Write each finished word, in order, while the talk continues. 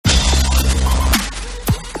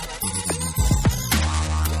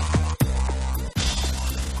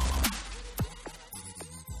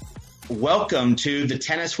Welcome to the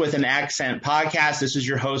Tennis with an Accent podcast. This is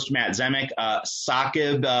your host, Matt Zemek.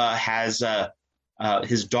 Saqib has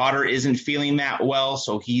his daughter isn't feeling that well,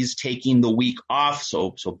 so he's taking the week off.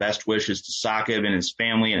 So best wishes to Saqib and his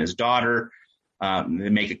family and his daughter.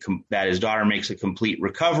 That his daughter makes a complete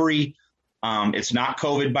recovery. It's not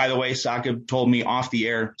COVID, by the way. Saqib told me off the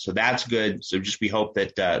air, so that's good. So we hope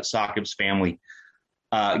that Saqib's family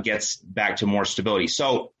gets back to more stability.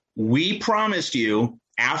 So we promised you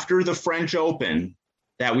after the French Open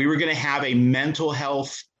that we were going to have a mental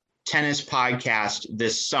health tennis podcast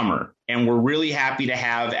this summer. And we're really happy to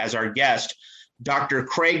have as our guest, Dr.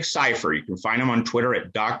 Craig Cypher. You can find him on Twitter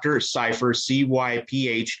at Dr. Cypher, Cypher.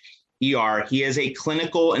 He is a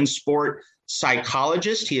clinical and sport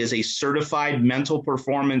psychologist. He is a certified mental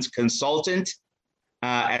performance consultant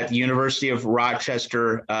at the University of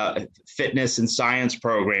Rochester Fitness and Science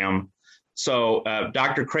program. So,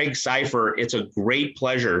 Dr. Craig Cypher, it's a great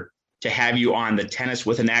pleasure to have you on the Tennis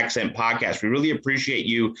with an Accent podcast. We really appreciate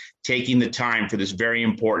you taking the time for this very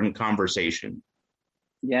important conversation.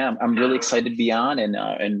 Yeah, I'm really excited to be on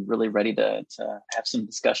and really ready to have some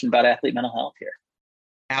discussion about athlete mental health here.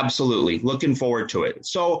 Absolutely. Looking forward to it.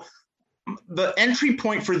 So the entry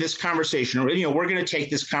point for this conversation, we're going to take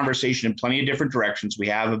this conversation in plenty of different directions. We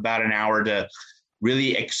have about an hour to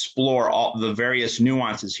really explore all the various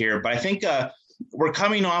nuances here. But I think we're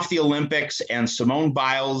coming off the Olympics, and Simone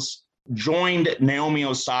Biles joined Naomi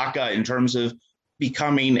Osaka in terms of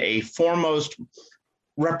becoming a foremost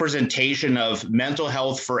representation of mental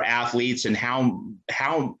health for athletes and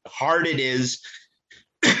how hard it is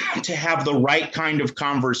to have the right kind of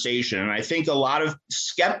conversation. And I think a lot of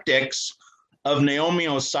skeptics of Naomi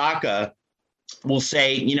Osaka will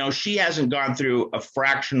say, she hasn't gone through a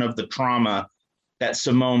fraction of the trauma that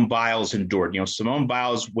Simone Biles endured. Simone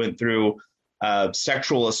Biles went through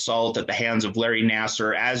sexual assault at the hands of Larry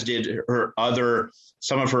Nassar, as did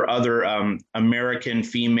some of her other American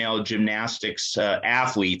female gymnastics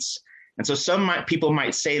athletes. And so people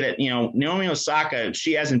might say that, Naomi Osaka,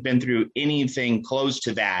 she hasn't been through anything close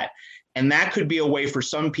to that. And that could be a way for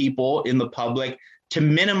some people in the public to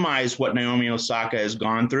minimize what Naomi Osaka has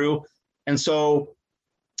gone through. And so,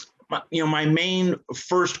 my main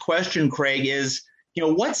first question, Craig, is,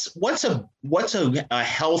 what's a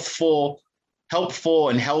helpful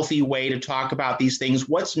and healthy way to talk about these things?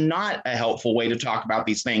 What's not a helpful way to talk about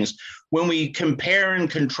these things when we compare and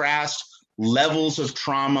contrast levels of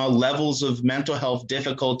trauma, levels of mental health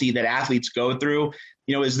difficulty that athletes go through?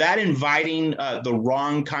 Is that inviting the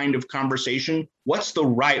wrong kind of conversation? What's the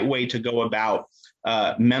right way to go about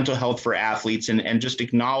mental health for athletes and just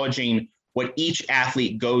acknowledging what each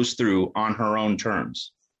athlete goes through on her own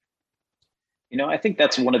terms? I think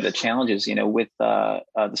that's one of the challenges, with the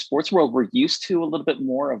sports world. We're used to a little bit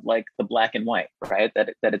more of like the black and white, right?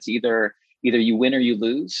 That it's either you win or you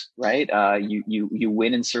lose, right? You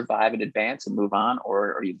win and survive and advance and move on,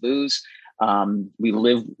 or you lose. We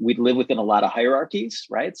live within a lot of hierarchies,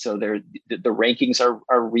 right? So the rankings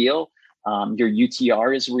are real. Your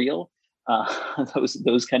UTR is real.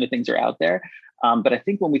 Those kind of things are out there. But I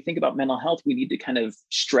think when we think about mental health, we need to kind of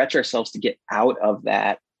stretch ourselves to get out of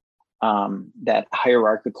that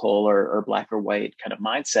hierarchical or black or white kind of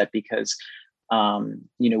mindset, because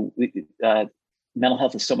mental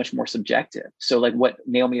health is so much more subjective. So like what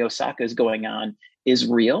Naomi Osaka is going on is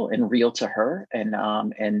real to her and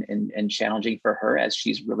challenging for her, as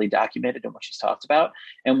she's really documented and what she's talked about.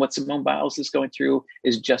 And what Simone Biles is going through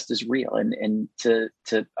is just as real. And to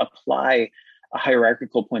apply a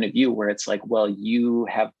hierarchical point of view where it's like, well, you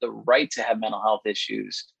have the right to have mental health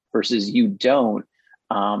issues versus you don't,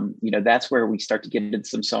 that's where we start to get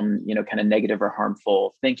into some kind of negative or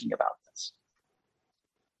harmful thinking about this.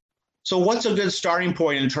 So what's a good starting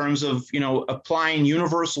point in terms of, applying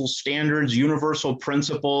universal standards, universal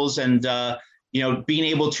principles, and, being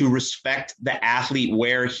able to respect the athlete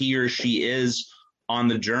where he or she is on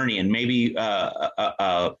the journey? And maybe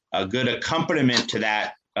a good accompaniment to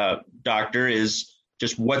that, Doctor, is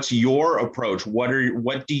just what's your approach? What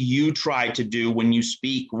do you try to do when you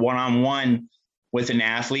speak one-on-one with an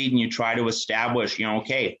athlete and you try to establish,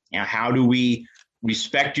 how do we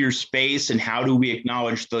respect your space and how do we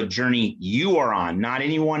acknowledge the journey you are on, not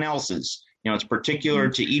anyone else's? It's particular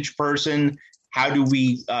to each person. How do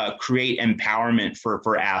we create empowerment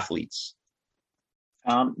for athletes?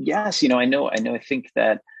 Yes, I think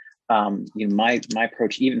that my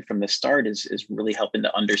approach, even from the start, is really helping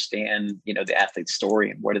to understand, the athlete's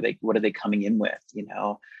story and what are they coming in with,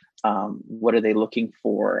 what are they looking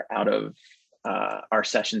for out of our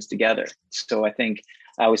sessions together. So I think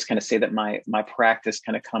I always kind of say that my practice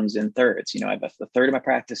kind of comes in thirds. I have a third of my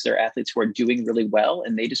practice are athletes who are doing really well,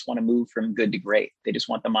 and they just want to move from good to great. They just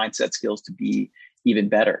want the mindset skills to be even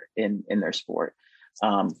better in their sport.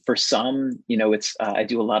 For some, it's I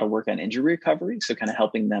do a lot of work on injury recovery, so kind of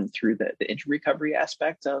helping them through the injury recovery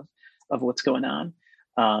aspect of what's going on,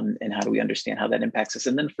 and how do we understand how that impacts us.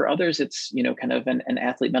 And then for others, it's kind of an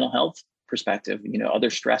athlete mental health perspective. Other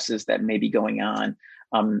stresses that may be going on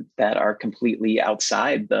that are completely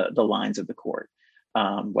outside the lines of the court,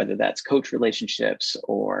 whether that's coach relationships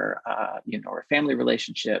or or family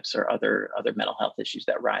relationships or other mental health issues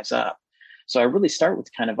that rise up. So I really start with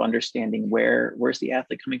kind of understanding where's the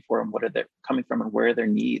athlete coming from, what are they coming from, and where are their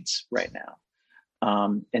needs right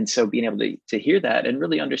now. And so being able to hear that and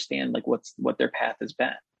really understand like what their path has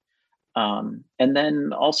been. And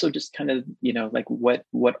then also just kind of, like what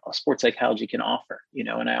sports psychology can offer,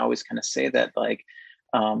 and I always kind of say that like,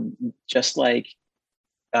 just like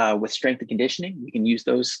with strength and conditioning, we can use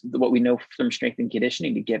what we know from strength and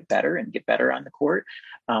conditioning to get better on the court.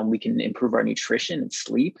 We can improve our nutrition and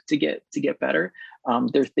sleep to get better.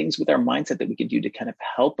 There are things with our mindset that we can do to kind of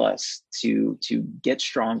help us to get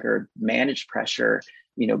stronger, manage pressure,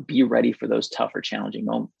 be ready for those tougher, challenging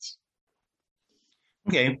moments.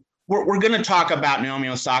 Okay. We're going to talk about Naomi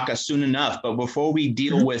Osaka soon enough, but before we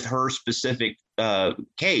deal with her specific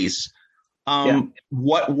case,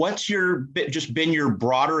 what's been your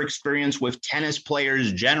broader experience with tennis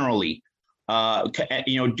players generally?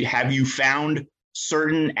 Have you found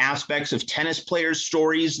certain aspects of tennis players'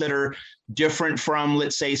 stories that are different from,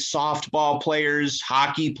 let's say, softball players,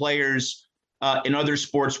 hockey players, in other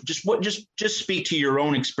sports? Just speak to your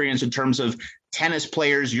own experience in terms of tennis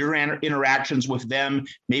players, your interactions with them,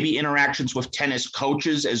 maybe interactions with tennis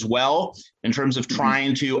coaches as well, in terms of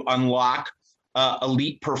trying to unlock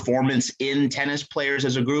elite performance in tennis players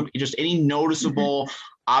as a group. Just any noticeable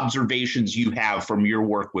observations you have from your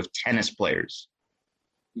work with tennis players.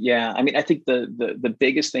 Yeah, I mean, I think the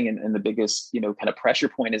biggest thing and the biggest, kind of pressure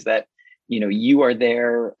point is that, you are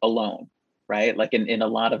there alone, right? Like in a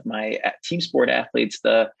lot of my team sport athletes,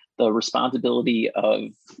 the responsibility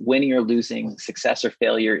of winning or losing, success or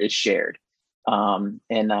failure is shared. And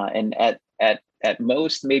at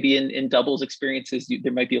most, maybe in doubles experiences,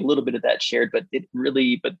 there might be a little bit of that shared, but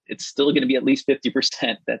it's still going to be at least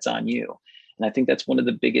 50% that's on you. And I think that's one of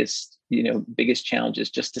the biggest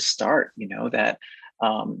challenges just to start, that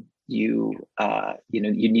you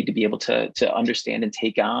need to be able to understand and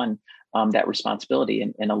take on that responsibility.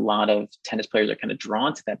 And a lot of tennis players are kind of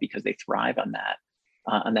drawn to that because they thrive on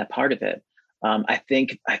that part of it. I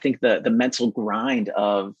think the mental grind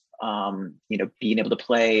of, being able to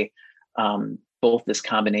play both this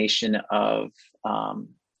combination of,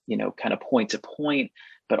 kind of point to point,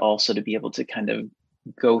 but also to be able to kind of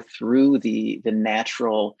go through the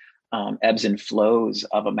natural ebbs and flows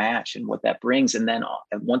of a match and what that brings. And then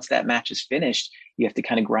once that match is finished, you have to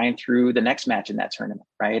kind of grind through the next match in that tournament,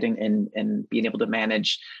 right? And being able to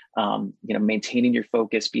manage, maintaining your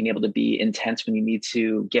focus, being able to be intense when you need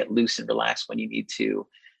to, get loose and relax when you need to,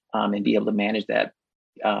 and be able to manage that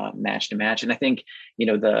match to match. And I think,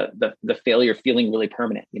 the failure feeling really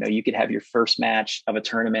permanent. You could have your first match of a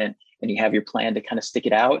tournament and you have your plan to kind of stick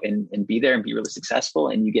it out and be there and be really successful,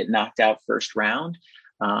 and you get knocked out first round.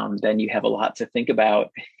 Then you have a lot to think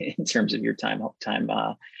about in terms of your time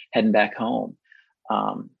heading back home.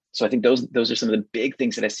 So I think those are some of the big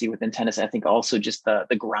things that I see within tennis. I think also just the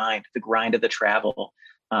grind of the travel,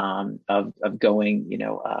 of going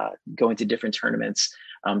to different tournaments,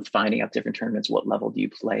 finding out different tournaments, what level do you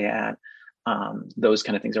play at? Those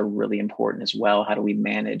kind of things are really important as well. How do we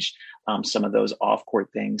manage some of those off-court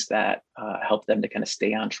things that help them to kind of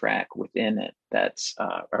stay on track within it? That's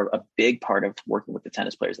a big part of working with the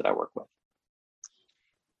tennis players that I work with.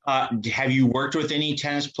 Have you worked with any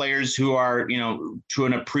tennis players who are, to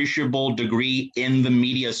an appreciable degree in the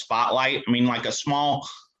media spotlight? I mean, like a small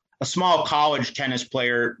college tennis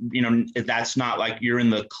player, that's not like you're in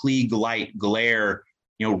the Klieg light glare,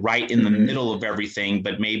 right in the middle of everything,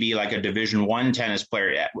 but maybe like a Division I tennis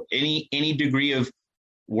player. Any degree of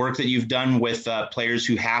work that you've done with players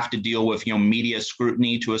who have to deal with, media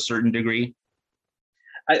scrutiny to a certain degree?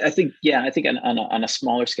 I think on a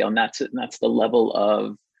smaller scale, not to the level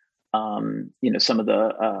of, some of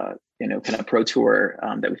the, kind of pro tour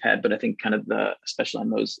that we've had, but I think kind of especially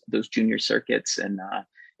on those junior circuits and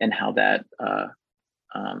how that,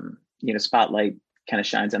 spotlight kind of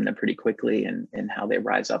shines on them pretty quickly and how they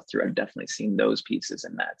rise up through. I've definitely seen those pieces,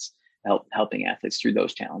 and that's helping athletes through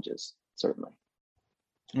those challenges, certainly.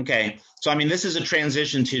 Okay. So, I mean, this is a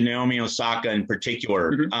transition to Naomi Osaka in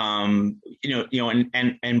particular. Hmm.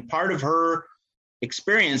 And part of her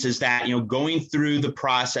experience is that, going through the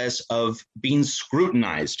process of being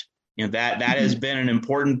scrutinized, that has Hmm. been an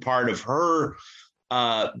important part of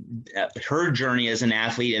uh, her journey as an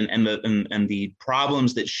athlete, and the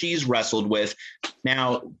problems that she's wrestled with.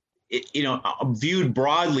 Now, viewed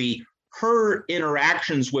broadly, her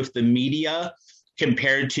interactions with the media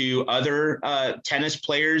compared to other tennis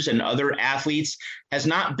players and other athletes has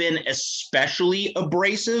not been especially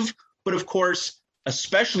abrasive. But of course,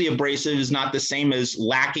 especially abrasive is not the same as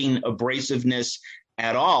lacking abrasiveness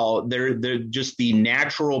at all. They're just the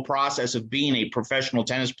natural process of being a professional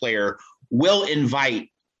tennis player will invite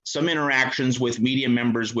some interactions with media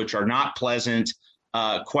members which are not pleasant,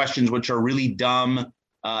 questions which are really dumb,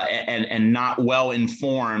 and not well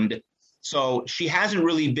informed. So she hasn't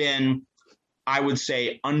really been, I would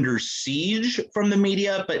say, under siege from the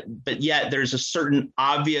media, but yet there's a certain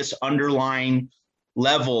obvious underlying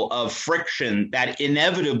level of friction that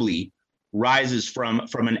inevitably rises from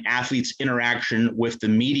an athlete's interaction with the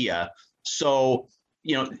media. So,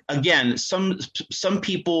 again, some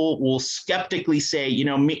people will skeptically say,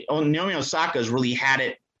 Naomi Osaka has really had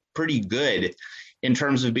it pretty good in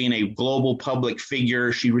terms of being a global public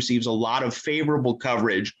figure. She receives a lot of favorable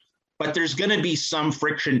coverage, but there's going to be some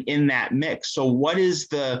friction in that mix. So what is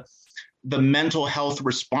the mental health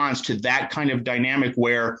response to that kind of dynamic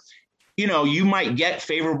where, you might get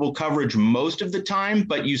favorable coverage most of the time,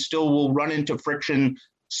 but you still will run into friction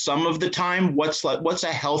some of the time? What's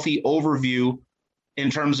a healthy overview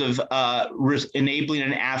in terms of enabling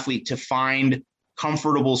an athlete to find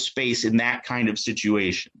comfortable space in that kind of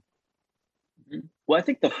situation? Well, I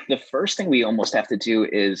think the first thing we almost have to do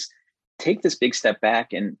is take this big step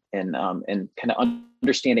back and kind of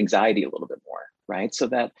understand anxiety a little bit more, right? So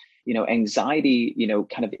that anxiety,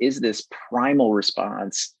 kind of is this primal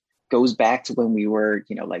response, goes back to when we were,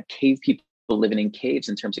 like cave people living in caves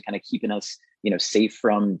in terms of kind of keeping us, safe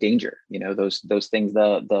from danger. Those things,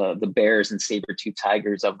 the bears and saber-toothed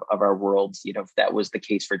tigers of our worlds, that was the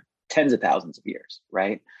case for tens of thousands of years,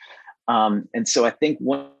 right? And so I think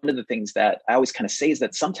one of the things that I always kind of say is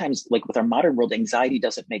that sometimes, like with our modern world, anxiety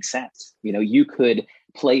doesn't make sense. You could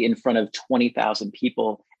play in front of 20,000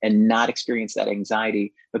 people and not experience that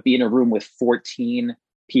anxiety, but be in a room with 14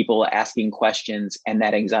 people asking questions, and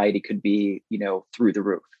that anxiety could be, through the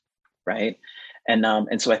roof, right? And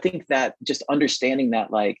so I think that just understanding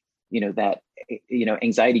that, like,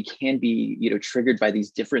 anxiety can be, triggered by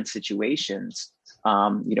these different situations,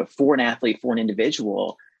 for an athlete, for an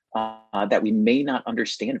individual, that we may not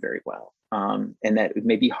understand very well, and that it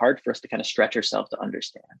may be hard for us to kind of stretch ourselves to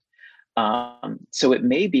understand. So it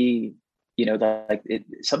may be, that like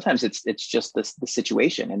sometimes it's just the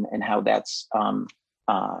situation and how that's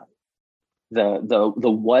uh, the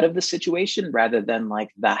what of the situation rather than like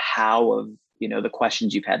the how of the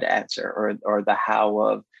questions you've had to answer, or the how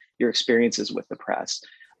of your experiences with the press.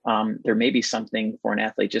 There may be something for an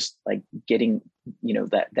athlete just like getting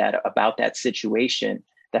that about that situation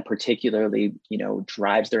that particularly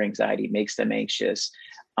drives their anxiety, makes them anxious,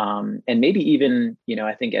 and maybe even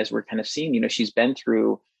I think as we're kind of seeing, she's been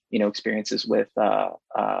through experiences with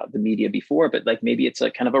the media before, but like maybe it's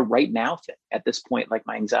a kind of a right now thing at this point. Like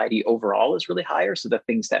my anxiety overall is really higher, so the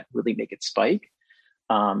things that really make it spike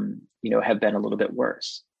have been a little bit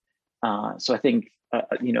worse. So I think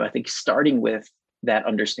I think starting with that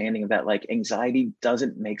understanding of that, like anxiety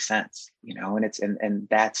doesn't make sense, and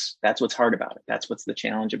that's what's hard about it. That's what's the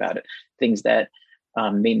challenge about it. Things that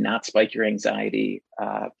may not spike your anxiety,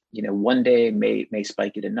 one day may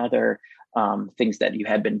spike it another. Things that you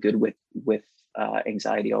had been good with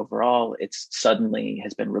anxiety overall, it's suddenly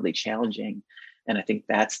has been really challenging. And I think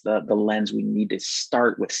that's the lens we need to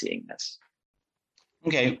start with seeing this.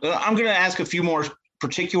 Okay, well, I'm going to ask a few more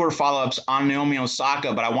particular follow-ups on Naomi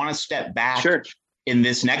Osaka, but I want to step back Sure. in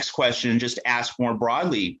this next question and just ask more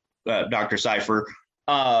broadly, Dr. Cypher,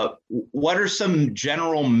 what are some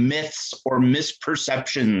general myths or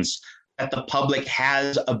misperceptions that the public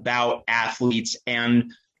has about athletes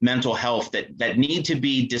and mental health that need to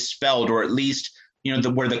be dispelled, or at least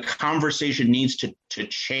where the conversation needs to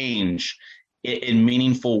change in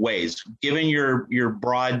meaningful ways? Given your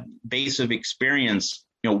broad base of experience,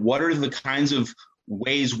 what are the kinds of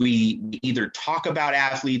ways we either talk about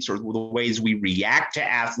athletes or the ways we react to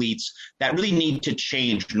athletes that really need to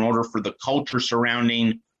change in order for the culture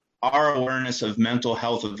surrounding our awareness of mental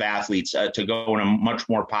health of athletes to go in a much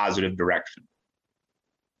more positive direction?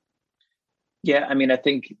 Yeah, I mean, I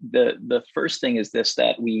think the first thing is this,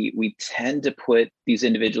 that we tend to put these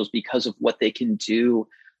individuals, because of what they can do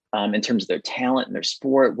in terms of their talent and their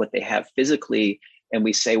sport, what they have physically, and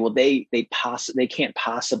we say, well, they can't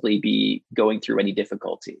possibly be going through any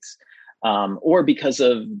difficulties, or because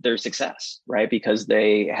of their success, right? Because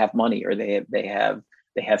they have money, or they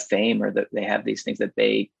have fame, or that they have these things that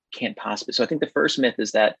they can't possibly. So I think the first myth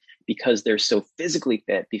is that because they're so physically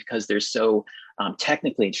fit, because they're so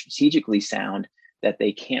technically and strategically sound, that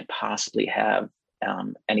they can't possibly have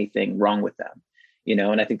anything wrong with them,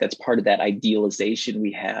 and I think that's part of that idealization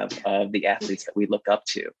we have of the athletes that we look up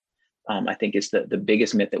to. I think is the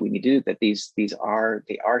biggest myth that we need to do, that they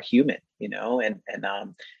are human,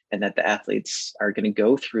 and that the athletes are going to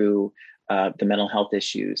go through the mental health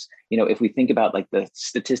issues. If we think about like the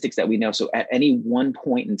statistics that we know, so at any one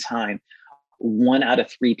point in time, 1 out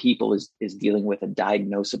of 3 people is dealing with a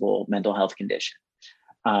diagnosable mental health condition.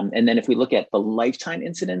 And then if we look at the lifetime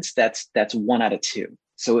incidence, that's 1 out of 2.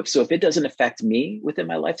 So if it doesn't affect me within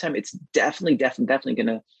my lifetime, it's definitely going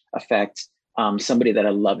to affect somebody that I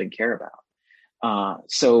love and care about.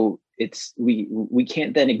 So we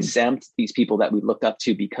can't then exempt these people that we look up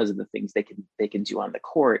to because of the things they can do on the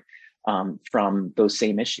court from those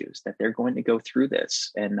same issues, that they're going to go through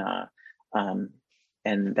this, and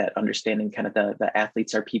that understanding kind of the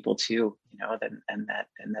athletes are people too, and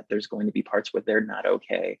that there's going to be parts where they're not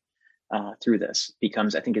okay through this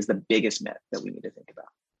becomes, I think, is the biggest myth that we need to think about.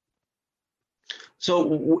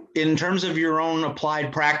 So in terms of your own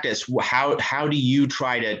applied practice, how do you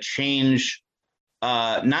try to change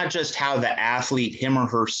not just how the athlete, him or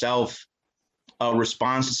herself,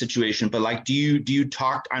 responds to the situation, but like, do you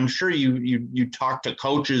talk, I'm sure you talk to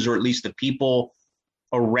coaches, or at least the people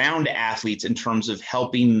around athletes, in terms of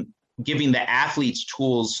giving the athletes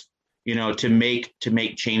tools, to make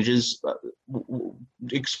changes.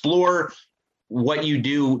 Explore what you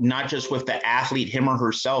do, not just with the athlete, him or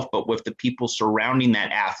herself, but with the people surrounding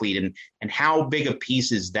that athlete, and how big a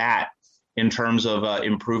piece is that in terms of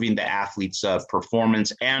improving the athlete's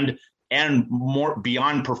performance, and more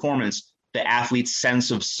beyond performance, the athlete's sense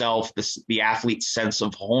of self, the athlete's sense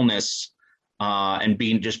of wholeness, and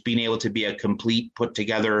being able to be a complete, put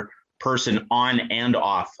together person on and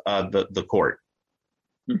off the court.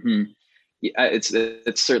 Mm-hmm. Yeah,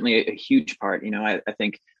 it's certainly a huge part. I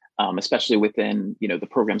think, especially within the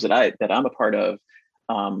programs that I'm a part of,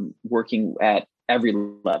 working at every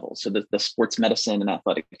level. So the sports medicine and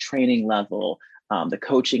athletic training level, the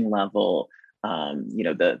coaching level,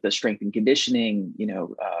 the strength and conditioning,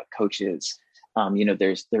 coaches,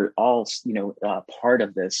 they're all, part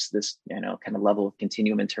of this, kind of level of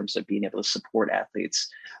continuum in terms of being able to support athletes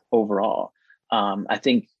overall. I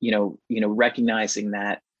think, recognizing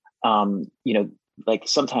that, like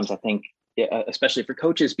sometimes I think, especially for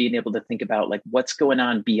coaches, being able to think about like what's going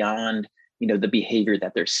on beyond, the behavior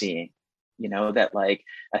that they're seeing, that like,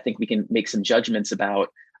 I think we can make some judgments about,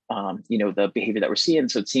 the behavior that we're seeing.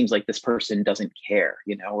 So it seems like this person doesn't care,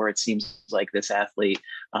 or it seems like this athlete,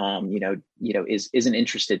 isn't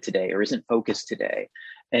interested today, or isn't focused today,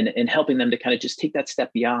 and helping them to kind of just take that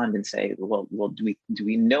step beyond and say, well, do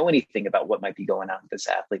we know anything about what might be going on with this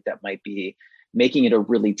athlete that might be making it a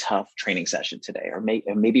really tough training session today, or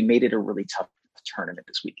maybe made it a really tough tournament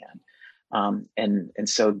this weekend. And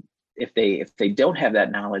so if they don't have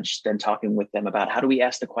that knowledge, then talking with them about how do we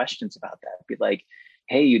ask the questions about that? Be like,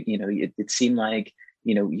 hey, it seemed like,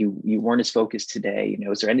 you weren't as focused today.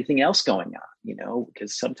 Is there anything else going on?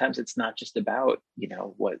 Because sometimes it's not just about,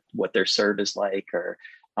 what their serve is like, or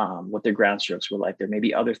what their ground strokes were like. There may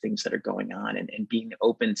be other things that are going on, and being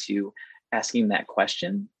open to asking that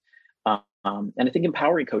question. And I think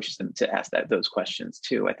empowering coaches them to ask those questions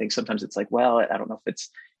too. I think sometimes it's like, well, I don't know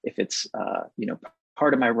if it's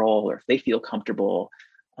part of my role, or if they feel comfortable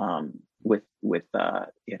with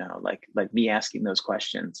like me asking those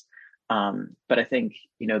questions. But I think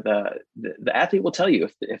the athlete will tell you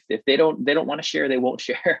if they don't want to share, they won't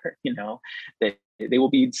share. They will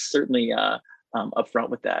be certainly upfront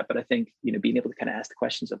with that. But I think being able to kind of ask the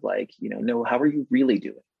questions of like, no, how are you really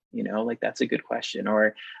doing? Like that's a good question.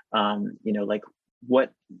 Or, like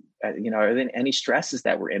what, are there any stresses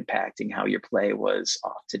that were impacting how your play was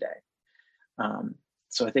off today?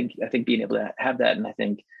 So I think being able to have that, and I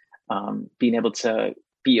think being able to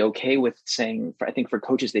be okay with saying, I think for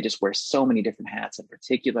coaches, they just wear so many different hats. In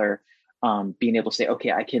particular, being able to say,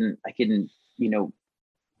 okay, I can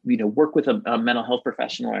work with a mental health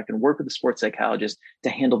professional, or I can work with a sports psychologist to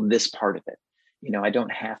handle this part of it. I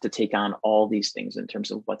don't have to take on all these things in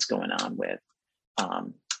terms of what's going on with,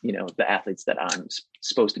 the athletes that I'm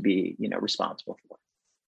supposed to be, responsible for.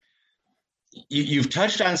 You've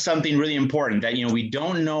touched on something really important that, we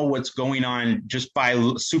don't know what's going on just by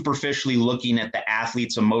superficially looking at the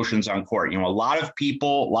athlete's emotions on court. A lot of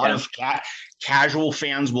people, a lot Yeah. of casual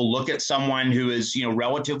fans will look at someone who is,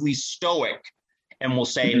 relatively stoic and will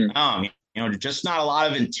say, Mm-hmm. just not a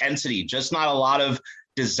lot of intensity, just not a lot of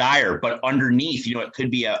desire, but underneath, it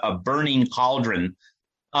could be a burning cauldron.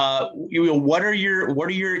 What are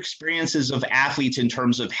your experiences of athletes in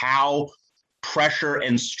terms of how pressure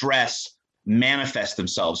and stress manifest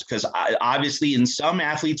themselves? Because obviously in some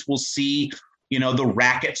athletes we'll see the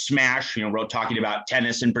racket smash, we're talking about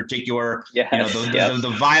tennis in particular, Yes. Yep.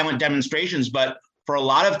 the violent demonstrations, but for a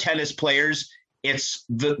lot of tennis players it's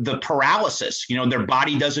the paralysis. Their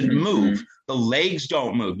body doesn't move, the legs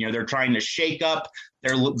don't move, they're trying to shake up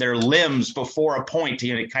their limbs before a point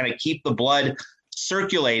to kind of keep the blood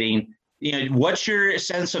circulating. What's your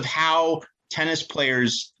sense of how tennis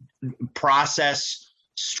players process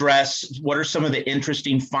stress? What are some of the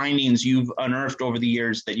interesting findings you've unearthed over the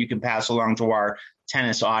years that you can pass along to our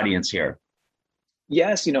tennis audience here?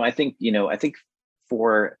 Yes, I think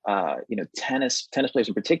for tennis players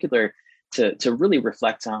in particular to really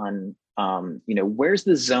reflect on where's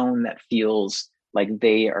the zone that feels like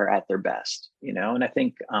they are at their best, and I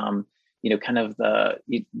think kind of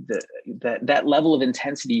that level of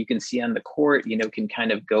intensity you can see on the court, can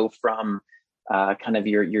kind of go from kind of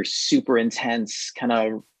your super intense, kind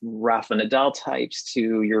of Rafa Nadal types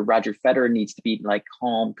to your Roger Federer needs to be like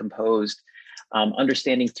calm, composed,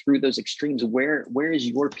 understanding through those extremes, where is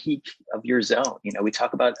your peak of your zone? I always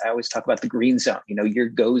talk about the green zone, your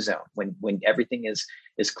go zone when everything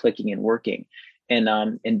is clicking and working.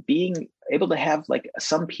 And being able to have like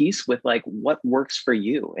some peace with like what works for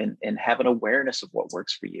you and have an awareness of what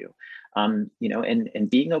works for you, and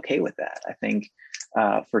being okay with that. I think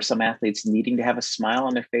for some athletes needing to have a smile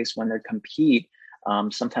on their face when they compete,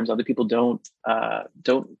 sometimes other people don't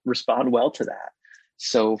respond well to that.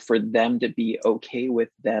 So for them to be okay with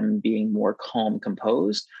them being more calm,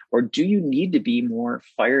 composed, or do you need to be more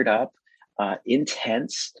fired up,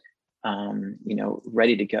 intense,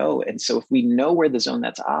 ready to go? And so if we know where the zone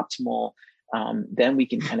that's optimal, then we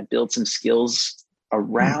can kind of build some skills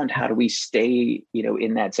around how do we stay,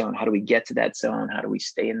 in that zone? How do we get to that zone? How do we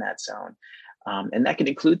stay in that zone? And that can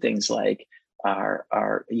include things like our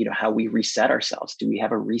how we reset ourselves. Do we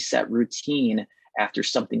have a reset routine after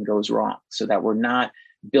something goes wrong, so that we're not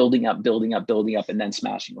building up, and then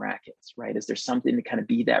smashing rackets, right? Is there something to kind of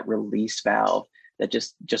be that release valve that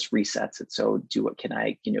just resets it? So can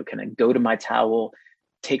I go to my towel,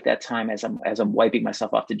 take that time as I'm wiping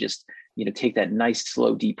myself off to just, take that nice,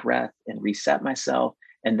 slow, deep breath and reset myself,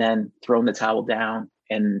 and then throwing the towel down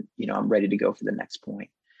and, I'm ready to go for the next point.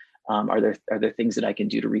 Are there things that I can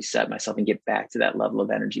do to reset myself and get back to that level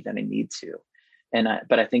of energy that I need to?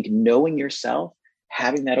 But I think knowing yourself,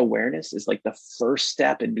 having that awareness is like the first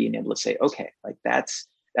step in being able to say, okay, like that's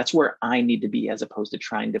where I need to be, as opposed to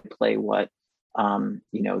trying to play what,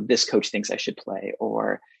 this coach thinks I should play,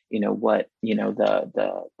 or, what,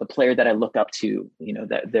 the player that I look up to,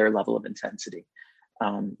 that their level of intensity.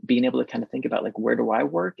 Being able to kind of think about like, where do I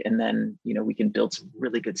work? And then, we can build some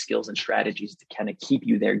really good skills and strategies to kind of keep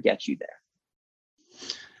you there, get you there.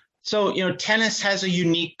 So, tennis has a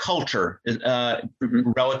unique culture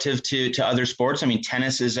relative to other sports. I mean,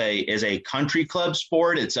 tennis is a country club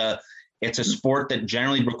sport. It's a sport that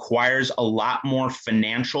generally requires a lot more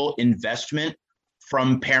financial investment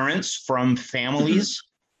from parents, from families.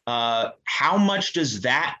 How much does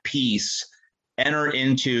that piece enter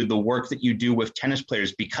into the work that you do with tennis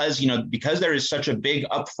players? Because there is such a big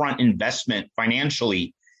upfront investment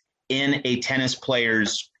financially in a tennis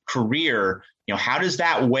player's career. How does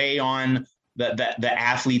that weigh on the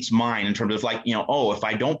athlete's mind in terms of like, if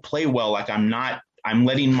I don't play well, like I'm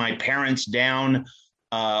letting my parents down.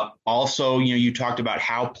 Also, you talked about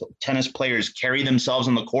how tennis players carry themselves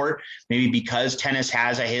on the court, maybe because tennis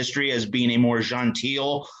has a history as being a more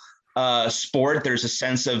genteel sport. There's a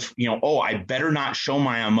sense of, I better not show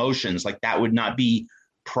my emotions. Like that would not be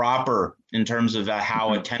proper in terms of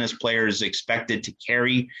how a tennis player is expected to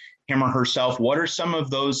carry him or herself. What are some of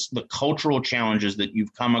the cultural challenges that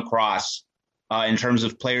you've come across in terms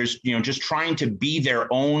of players, just trying to be their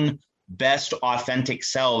own best authentic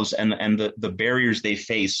selves, and the barriers they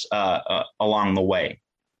face along the way?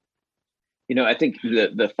 I think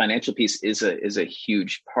the financial piece is a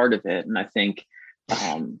huge part of it. And I think,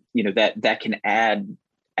 that can add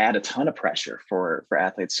a ton of pressure for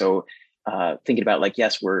athletes. So thinking about like,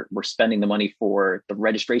 yes, we're spending the money for the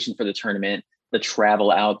registration for the tournament, the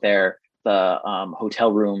travel out there, the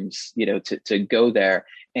hotel rooms, to go there.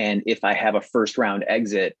 And if I have a first round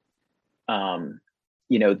exit,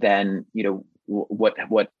 then,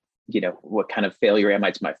 what kind of failure am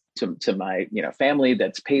I to my, family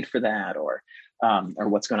that's paid for that, or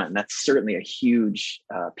what's going on. And that's certainly a huge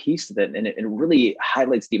piece of it. And it really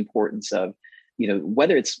highlights the importance of,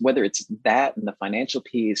 whether it's that and the financial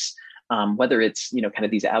piece, whether it's, kind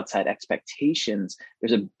of these outside expectations,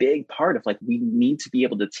 there's a big part of like, we need to be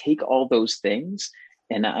able to take all those things.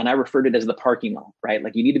 And I referred to it as the parking lot, right?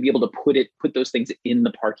 Like you need to be able to put those things in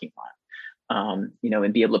the parking lot,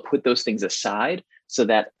 and be able to put those things aside so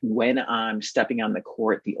that when I'm stepping on the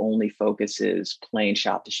court, the only focus is playing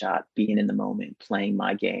shot to shot, being in the moment, playing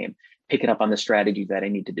my game, picking up on the strategy that I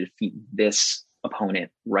need to defeat this opponent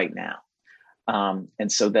right now.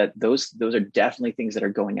 And so that those are definitely things that are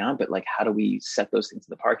going on, but like, how do we set those things in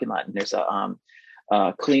the parking lot? And there's a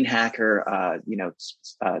clean hacker,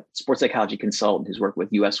 sports psychology consultant who's worked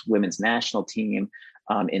with U.S. women's national team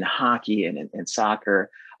in hockey and in soccer,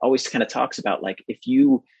 always kind of talks about like, if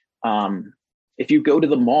you go to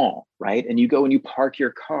the mall, right, and you go and you park your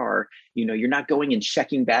car, you're not going and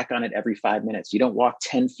checking back on it every 5 minutes. You don't walk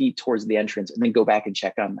 10 feet towards the entrance and then go back and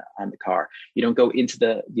check on the car. You don't go into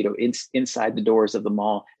the, inside the doors of the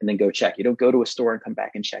mall and then go check. You don't go to a store and come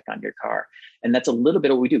back and check on your car. And that's a little bit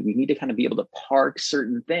of what we do. We need to kind of be able to park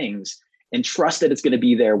certain things and trust that it's going to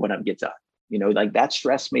be there when I get done. Like that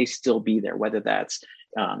stress may still be there, whether that's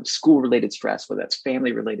school related stress, whether that's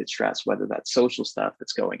family related stress, whether that's social stuff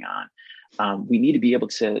that's going on. We need to be able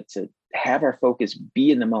to have our focus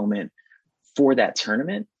be in the moment for that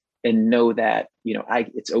tournament and know that,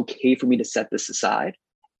 it's okay for me to set this aside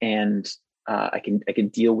and I can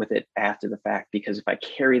deal with it after the fact, because if I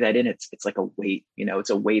carry that in, it's like a weight, it's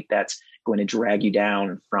a weight that's going to drag you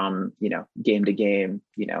down from, game to game,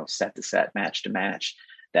 set to set, match to match,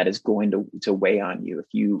 that is going to weigh on you.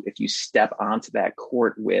 If you step onto that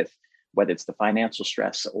court with, whether it's the financial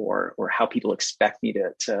stress or how people expect me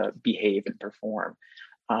to behave and perform,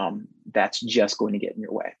 that's just going to get in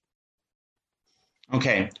your way.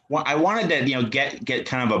 Okay. Well, I wanted to, get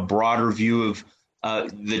kind of a broader view of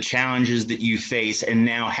the challenges that you face. And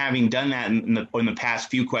now having done that in the past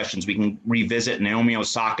few questions, we can revisit Naomi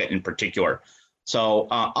Osaka in particular. So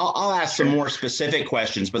I'll ask some more specific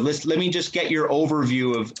questions, but let me just get your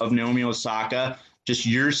overview of Naomi Osaka, just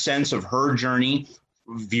your sense of her journey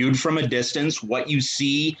viewed from a distance, what you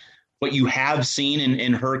see, what you have seen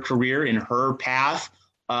in her career, in her path,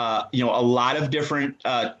 a lot of different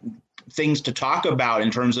things to talk about in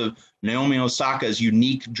terms of Naomi Osaka's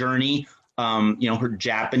unique journey, her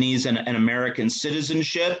Japanese and American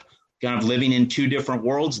citizenship, kind of living in two different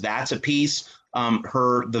worlds. That's a piece.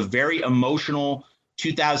 The very emotional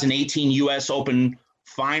 2018 U.S. Open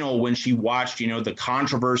final when she watched, the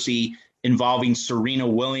controversy involving Serena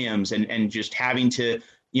Williams and just having to,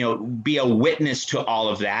 be a witness to all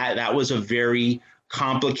of that. That was a very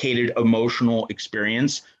complicated emotional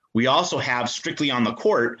experience. We also have, strictly on the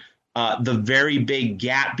court, the very big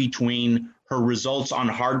gap between her results on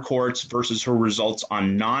hard courts versus her results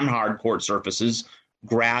on non-hard court surfaces,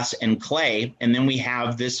 grass and clay. And then we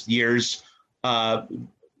have this year's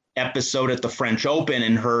episode at the French Open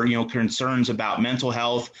and her, concerns about mental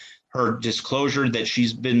health, her disclosure that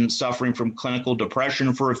she's been suffering from clinical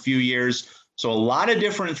depression for a few years. So a lot of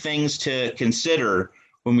different things to consider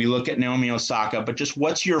when we look at Naomi Osaka, but just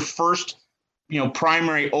what's your first,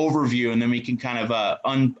 primary overview, and then we can kind of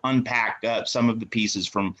unpack some of the pieces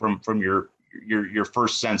from your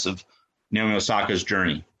first sense of Naomi Osaka's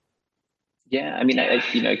journey. Yeah, I mean, I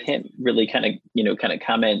can't really kind of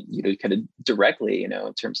comment, kind of directly,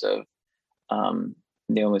 in terms of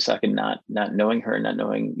Naomi Osaka, not knowing her, not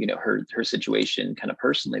knowing, her situation kind of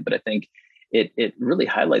personally, but I think it really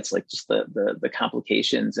highlights like just the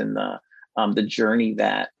complications and the journey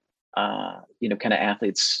that kind of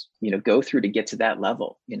athletes go through to get to that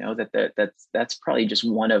level. That's probably just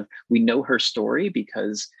we know her story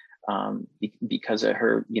because of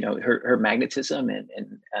her, her magnetism and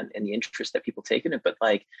the interest that people take in it. But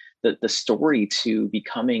like the story to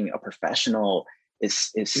becoming a professional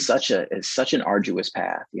is such an arduous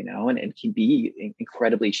path, and can be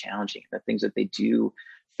incredibly challenging. The things that they do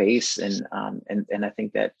face, and I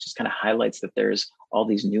think that just kind of highlights that there's all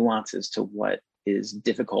these nuances to what is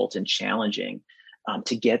difficult and challenging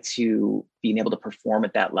to get to being able to perform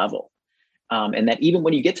at that level. And that even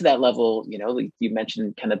when you get to that level, like you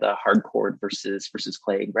mentioned kind of the hard court versus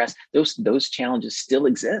clay and grass, those challenges still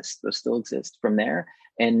exist. Those still exist from there.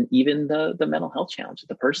 And even the mental health challenges,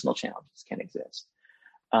 the personal challenges can exist.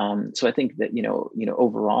 So I think that,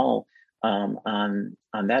 overall on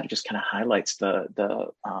that, it just kind of highlights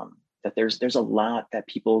that there's a lot that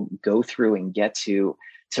people go through and get to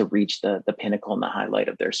to reach the pinnacle and the highlight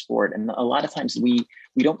of their sport. And a lot of times we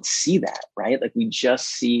don't see that, right? Like we just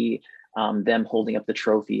see them holding up the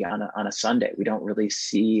trophy on a Sunday. We don't really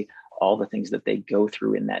see all the things that they go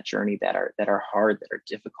through in that journey that are hard, that are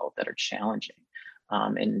difficult, that are challenging.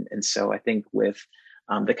 And so I think with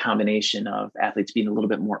the combination of athletes being a little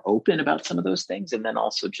bit more open about some of those things, and then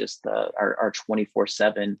also just our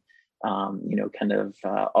 24/7, kind of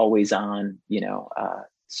always on,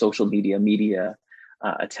 social media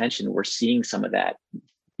attention, we're seeing some of that,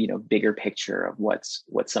 bigger picture of what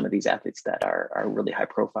some of these athletes that are really high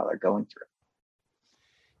profile are going through.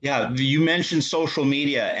 Yeah, you mentioned social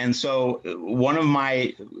media, and so one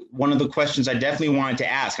of the questions I definitely wanted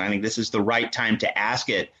to ask, and I think this is the right time to ask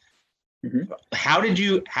it. Mm-hmm. How did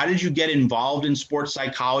you get involved in sports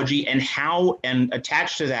psychology, and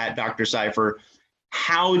attached to that, Dr. Cypher,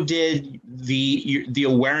 how did the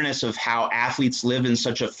awareness of how athletes live in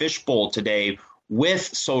such a fishbowl today with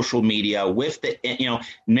social media, with the,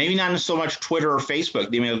 maybe not so much Twitter or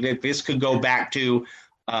Facebook. This could go back to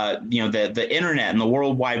the internet and the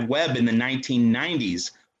World Wide Web in the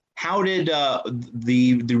 1990s. How did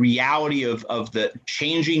the reality of the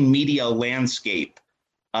changing media landscape,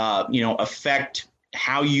 affect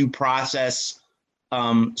how you process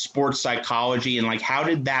sports psychology, and how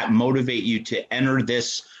did that motivate you to enter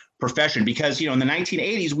this profession? Because in the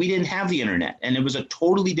 1980s we didn't have the internet, and it was a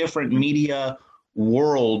totally different media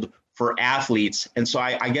world for athletes. And so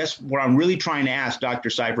I guess what I'm really trying to ask, Dr.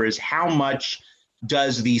 Cypher, is how much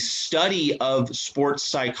does the study of sports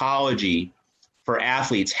psychology for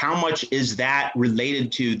athletes, how much is that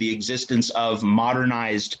related to the existence of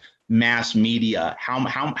modernized mass media?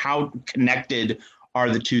 How connected are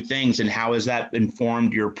the two things, and how has that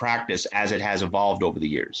informed your practice as it has evolved over the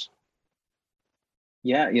years?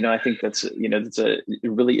 Yeah, I think that's a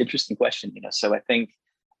really interesting question. So I think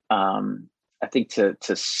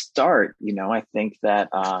to start, I think that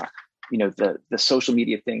the social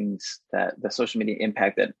media things, that the social media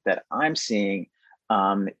impact that I'm seeing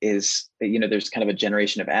is, there's kind of a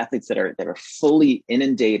generation of athletes that are fully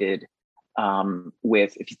inundated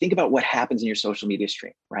with, if you think about what happens in your social media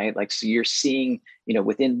stream, right? So you're seeing,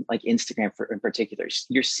 within Instagram in particular,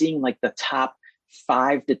 you're seeing the top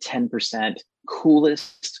 5 to 10%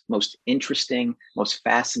 coolest, most interesting, most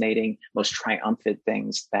fascinating, most triumphant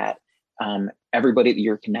things that everybody that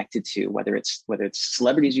you're connected to, whether it's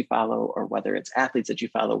celebrities you follow, or whether it's athletes that you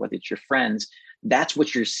follow, whether it's your friends, that's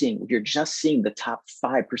what you're seeing. You're just seeing the top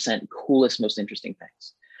 5% coolest, most interesting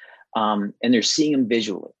things. And they're seeing them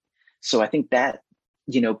visually. So I think that,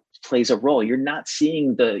 plays a role. You're not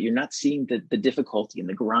seeing the difficulty and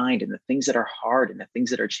the grind and the things that are hard and the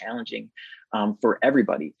things that are challenging for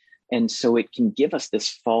everybody. And so it can give us this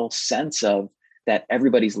false sense of that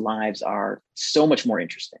everybody's lives are so much more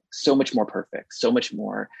interesting, so much more perfect, so much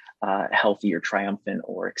more healthy or triumphant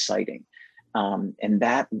or exciting. And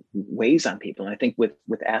that weighs on people. And I think with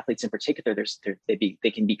athletes in particular,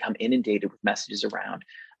 they can become inundated with messages around,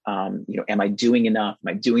 am I doing enough?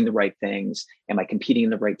 Am I doing the right things? Am I competing in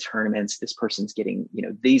the right tournaments? This person's getting,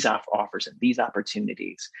 these offers and these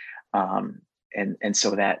opportunities. And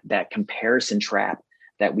so that comparison trap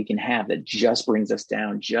that we can have that just brings us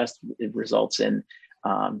down, it results in,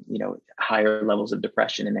 higher levels of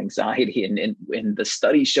depression and anxiety. And the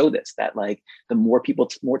studies show this, that the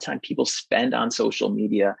more time people spend on social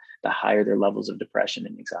media, the higher their levels of depression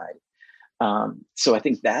and anxiety. So I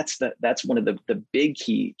think that's one of the big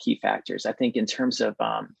key factors. I think in terms of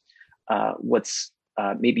what's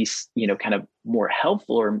maybe kind of more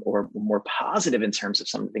helpful or more positive in terms of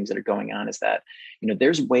some of the things that are going on is that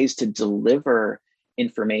there's ways to deliver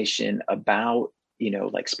information about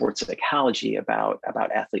sports psychology, about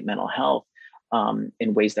athlete mental health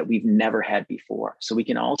in ways that we've never had before. So we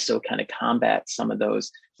can also kind of combat some of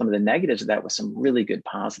the negatives of that with some really good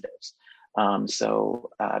positives. So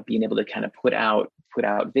being able to kind of put out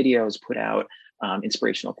videos, put out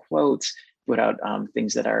inspirational quotes, put out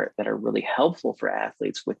things that are really helpful for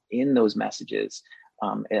athletes within those messages,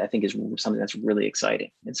 I think is something that's really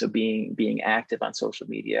exciting. And so being active on social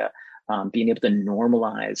media, being able to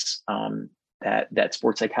normalize that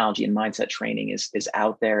sports psychology and mindset training is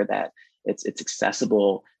out there, that it's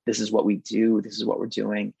accessible. This is what we do. This is what we're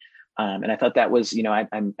doing. And I thought that was,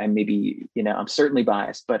 I'm maybe, I'm certainly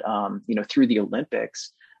biased, but, through the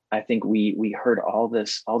Olympics, I think we heard all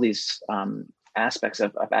these aspects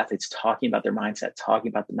of athletes talking about their mindset, talking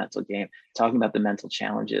about the mental game, talking about the mental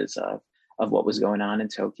challenges of what was going on in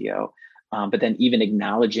Tokyo. But then even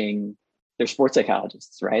acknowledging their sports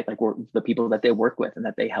psychologists, right? The people that they work with and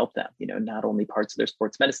that they help them, not only parts of their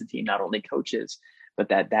sports medicine team, not only coaches, but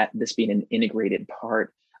that this being an integrated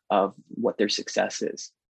part of what their success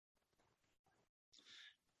is.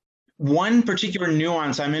 One particular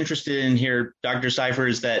nuance I'm interested in here, Dr. Cypher,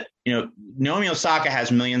 is that Naomi Osaka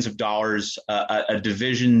has millions of dollars. A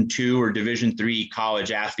Division two or Division three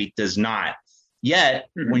college athlete does not. Yet,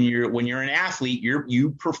 when you're an athlete,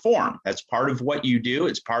 you perform. That's part of what you do.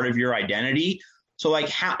 It's part of your identity. So, like,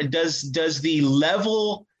 how does the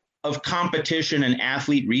level of competition an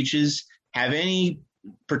athlete reaches have any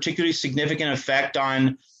particularly significant effect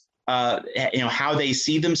on how they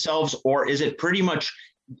see themselves, or is it pretty much,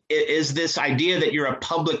 is this idea that you're a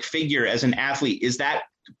public figure as an athlete, is that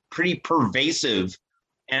pretty pervasive,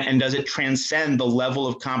 and does it transcend the level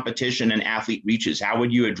of competition an athlete reaches? How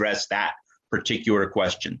would you address that particular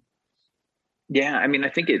question? Yeah, I mean, I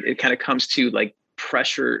think it kind of comes to like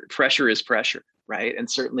pressure. Pressure is pressure, right? And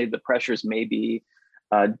certainly the pressures may be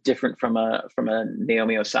different from a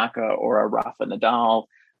Naomi Osaka or a Rafa Nadal,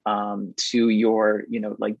 to your,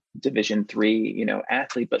 like Division three,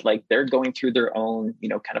 athlete, but like they're going through their own,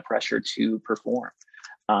 kind of pressure to perform.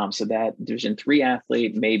 So that Division three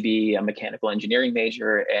athlete may be a mechanical engineering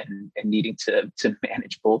major and needing to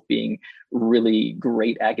manage both being really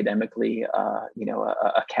great academically,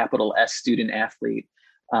 a capital S student athlete,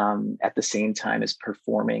 at the same time as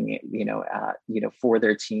performing, for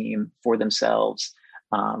their team, for themselves,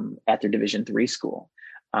 at their Division three school.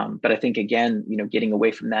 But I think, again, getting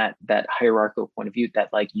away from that hierarchical point of view,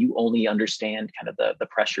 that like you only understand kind of the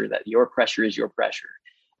pressure, that your pressure is your pressure,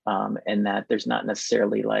 and that there's not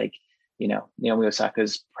necessarily like, Naomi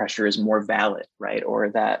Osaka's pressure is more valid, right? Or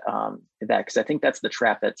that because I think that's the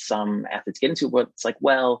trap that some athletes get into. But it's like,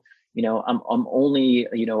 well, I'm only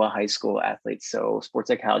a high school athlete, so sports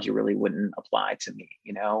psychology really wouldn't apply to me,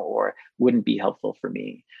 or wouldn't be helpful for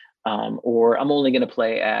me. Or I'm only going to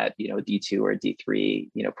play at, D2 or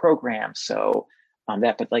D3, program. So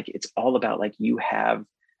but like, it's all about like, you have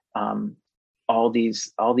all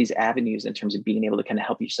these avenues in terms of being able to kind of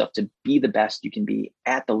help yourself to be the best you can be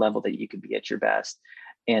at the level that you can be at your best.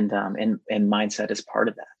 And mindset is part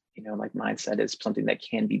of that. Like mindset is something that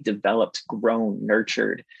can be developed, grown,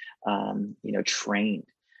 nurtured, trained.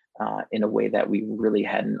 In a way that we really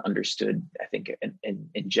hadn't understood, I think,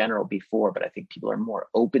 in general before, but I think people are more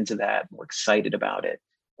open to that, more excited about it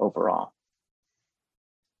overall.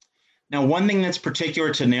 Now, one thing that's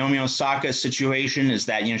particular to Naomi Osaka's situation is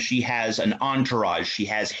that, she has an entourage, she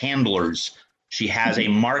has handlers, she has a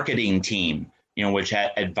marketing team, which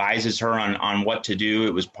advises her on what to do.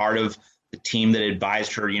 It was part of the team that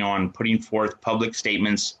advised her, on putting forth public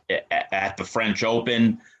statements at the French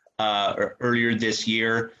Open earlier this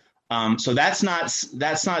year. So that's not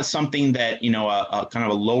something that, a kind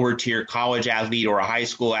of a lower tier college athlete or a high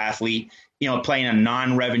school athlete, playing a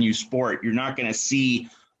non-revenue sport, you're not going to see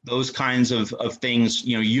those kinds of things,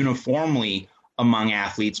 uniformly among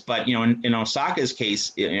athletes. But, in Osaka's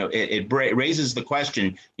case, it raises the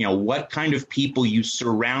question, what kind of people you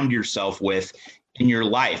surround yourself with in your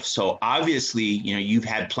life. So obviously, you've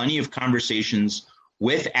had plenty of conversations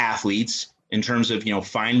with athletes in terms of,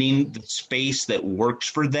 finding the space that works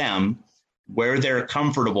for them, where they're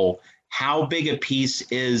comfortable. How big a piece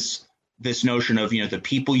is this notion of, the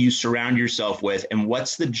people you surround yourself with, and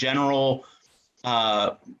what's the general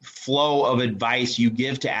flow of advice you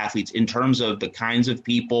give to athletes in terms of the kinds of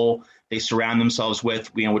people they surround themselves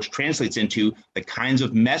with, which translates into the kinds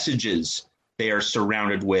of messages they are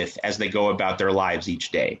surrounded with as they go about their lives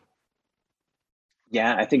each day?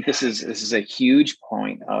 Yeah, I think this is a huge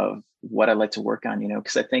point of what I like to work on,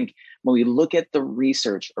 because I think when we look at the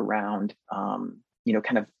research around,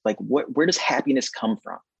 kind of like where does happiness come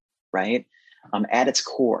from, right? At its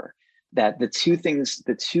core, that the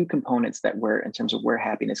two components that in terms of where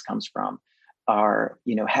happiness comes from are,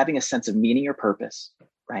 having a sense of meaning or purpose,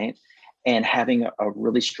 right? And having a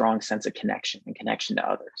really strong sense of connection to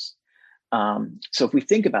others. So if we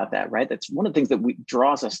think about that, right, that's one of the things that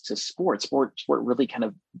draws us to sport. Sport really kind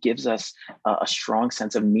of gives us a strong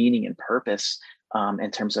sense of meaning and purpose,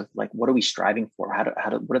 in terms of like, what are we striving for?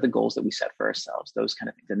 What are the goals that we set for ourselves? Those kind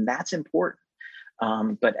of things. And that's important.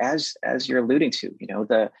 But as you're alluding to,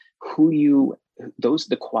 the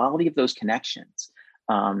quality of those connections,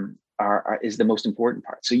 is the most important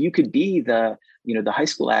part. So you could be the high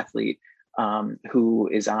school athlete, who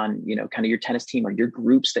is on, kind of your tennis team or your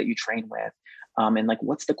groups that you train with. And like,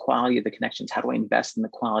 what's the quality of the connections? How do I invest in the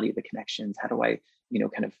quality of the connections? How do I,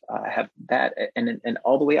 kind of have that, and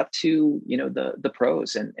all the way up to, the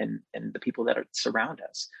pros and the people that surround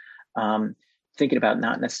us. Thinking about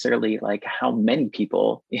not necessarily like how many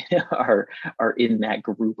people are in that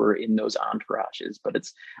group or in those entourages, but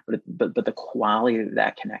the quality of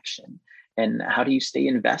that connection, and how do you stay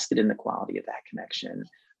invested in the quality of that connection?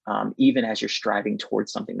 even as you're striving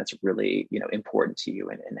towards something that's really, important to you,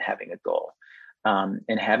 and having a goal.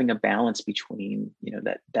 And having a balance between,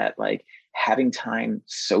 that like having time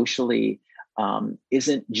socially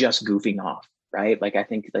isn't just goofing off, right? Like, I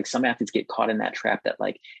think like some athletes get caught in that trap that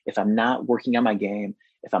like, if I'm not working on my game,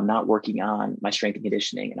 if I'm not working on my strength and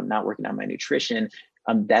conditioning, and I'm not working on my nutrition,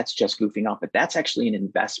 that's just goofing off. But that's actually an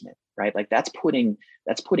investment, right? Like that's putting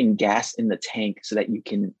gas in the tank so that you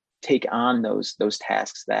can take on those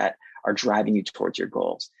tasks that are driving you towards your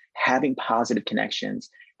goals. Having positive connections,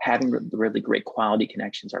 having really great quality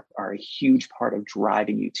connections are a huge part of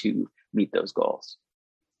driving you to meet those goals.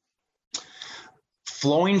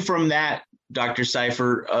 Flowing from that, Dr.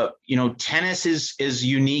 Cypher, tennis is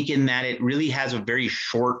unique in that it really has a very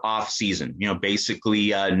short off season, basically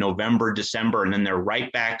November, December, and then they're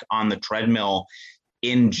right back on the treadmill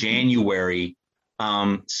in January.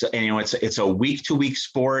 It's a week to week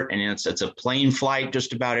sport, and it's a plane flight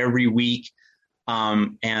just about every week.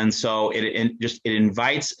 And so it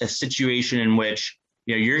invites a situation in which,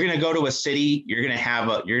 you're going to go to a city, you're going to have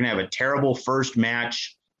a terrible first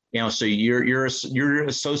match, so your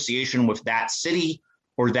association with that city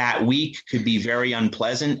or that week could be very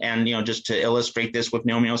unpleasant. And, just to illustrate this with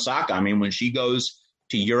Naomi Osaka, when she goes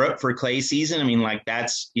to Europe for clay season,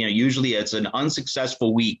 that's, usually it's an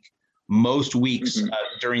unsuccessful week most weeks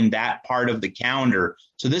during that part of the calendar.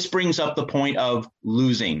 So this brings up the point of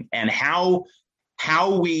losing and how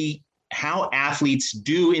athletes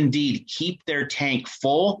do indeed keep their tank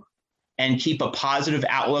full and keep a positive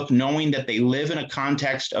outlook, knowing that they live in a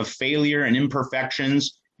context of failure and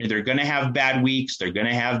imperfections. They're going to have bad weeks. They're going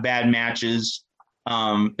to have bad matches.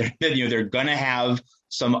 They're going to have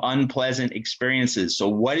some unpleasant experiences. So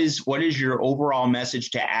what is your overall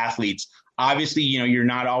message to athletes? Obviously, you're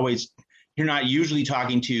not usually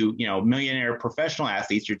talking to, millionaire professional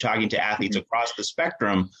athletes. You're talking to athletes across the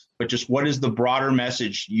spectrum, but just what is the broader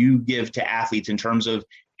message you give to athletes in terms of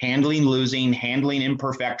handling losing, handling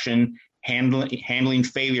imperfection, handling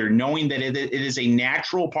failure, knowing that it is a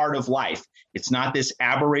natural part of life. It's not this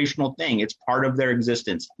aberrational thing. It's part of their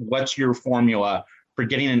existence. What's your formula for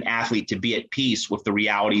getting an athlete to be at peace with the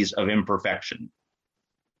realities of imperfection?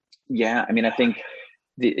 Yeah. I think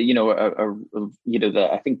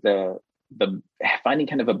the finding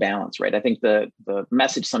kind of a balance, right? I think the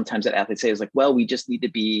message sometimes that athletes say is like, well, we just need to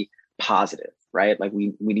be positive, right? Like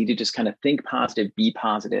we need to just kind of think positive, be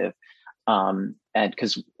positive. And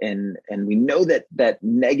we know that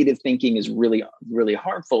negative thinking is really, really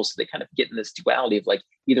harmful. So they kind of get in this duality of like,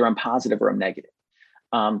 either I'm positive or I'm negative.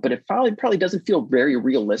 But it probably doesn't feel very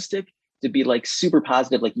realistic to be like super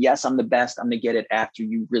positive, like, yes, I'm the best, I'm gonna get it, after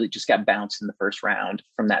you really just got bounced in the first round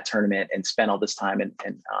from that tournament and spent all this time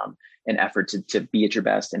and effort to be at your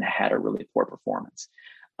best and had a really poor performance.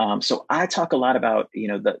 So I talk a lot about,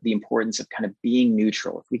 the importance of kind of being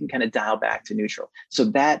neutral. If we can kind of dial back to neutral. So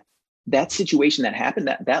that situation that happened,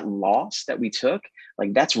 that loss that we took,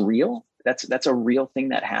 like that's real. That's a real thing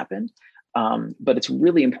that happened. But it's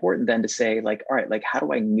really important then to say like, all right, like how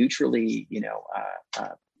do I neutrally,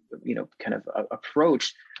 kind of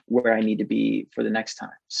approach where I need to be for the next time.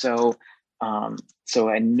 So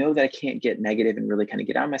I know that I can't get negative and really kind of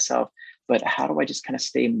get on myself, but how do I just kind of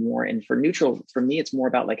stay more? And for neutral, for me, it's more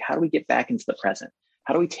about like, how do we get back into the present?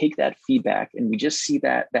 How do we take that feedback and we just see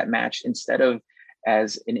that match instead of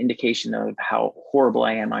as an indication of how horrible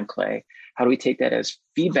I am on clay? How do we take that as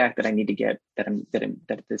feedback that I need to get,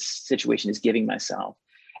 that this situation is giving myself?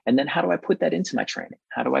 And then how do I put that into my training?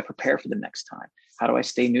 How do I prepare for the next time? How do I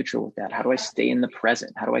stay neutral with that? How do I stay in the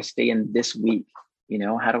present? How do I stay in this week?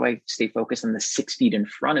 How do I stay focused on the 6 feet in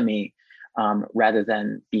front of me, rather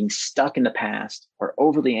than being stuck in the past or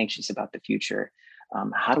overly anxious about the future?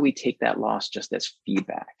 How do we take that loss just as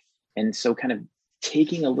feedback? And so kind of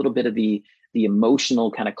taking a little bit of the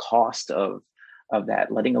emotional kind of cost of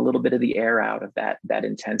that, letting a little bit of the air out of that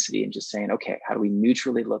intensity and just saying, okay, how do we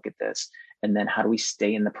neutrally look at this? And then how do we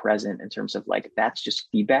stay in the present in terms of like, that's just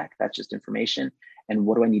feedback, that's just information. And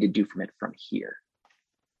what do I need to do from here?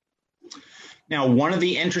 Now, one of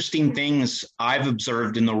the interesting things I've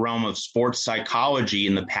observed in the realm of sports psychology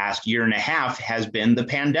in the past year and a half has been the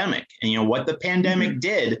pandemic. And, what the pandemic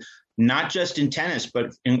did, not just in tennis,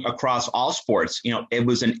 but across all sports, it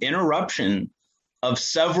was an interruption of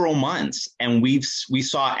several months. And we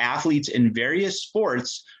saw athletes in various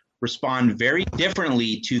sports respond very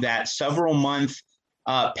differently to that several month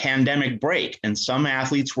pandemic break. And some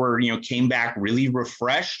athletes came back really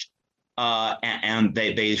refreshed. And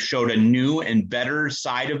they showed a new and better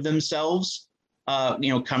side of themselves,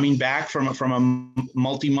 coming back from a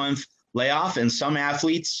multi-month layoff, and some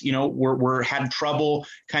athletes, were had trouble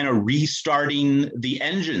kind of restarting the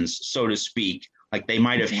engines, so to speak. Like they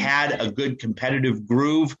might have had a good competitive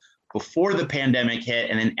groove before the pandemic hit,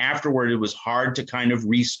 and then afterward it was hard to kind of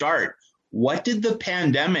restart. What did the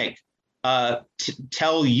pandemic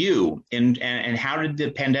tell you, and how did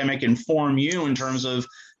the pandemic inform you in terms of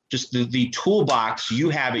just the toolbox you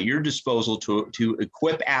have at your disposal to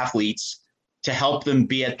equip athletes to help them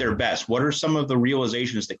be at their best? What are some of the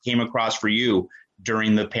realizations that came across for you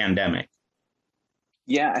during the pandemic?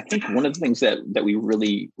 Yeah, I think one of the things that we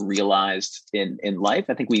really realized in life,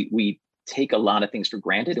 I think we take a lot of things for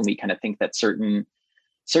granted, and we kind of think that certain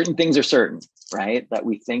things are certain, right? That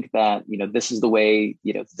we think that, this is the way,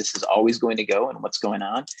 this is always going to go and what's going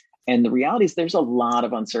on. And the reality is there's a lot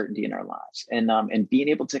of uncertainty in our lives, and being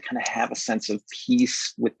able to kind of have a sense of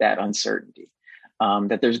peace with that uncertainty,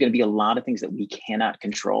 that there's going to be a lot of things that we cannot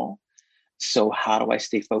control. So how do I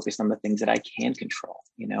stay focused on the things that I can control?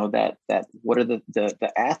 That what are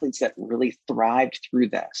the athletes that really thrived through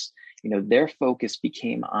this? Their focus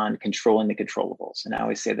became on controlling the controllables. And I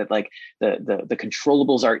always say that like the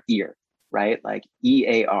controllables are EAR, right? Like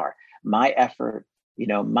EAR, my effort,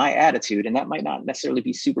 my attitude. And that might not necessarily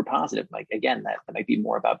be super positive. Like, again, that might be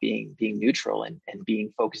more about being neutral and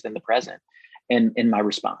being focused in the present and in my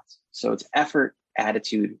response. So it's effort,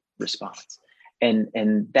 attitude, response.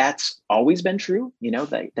 And that's always been true,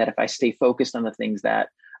 that if I stay focused on the things that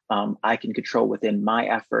I can control within my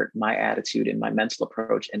effort, my attitude, and my mental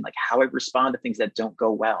approach, and like how I respond to things that don't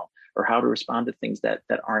go well, or how to respond to things that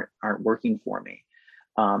aren't working for me.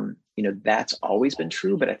 That's always been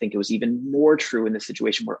true, but I think it was even more true in the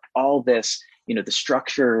situation where all this, the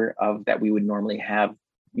structure of that we would normally have,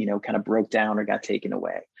 kind of broke down or got taken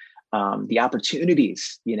away. The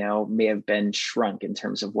opportunities, may have been shrunk in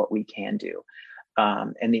terms of what we can do.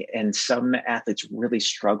 And some athletes really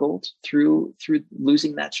struggled through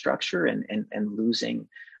losing that structure and losing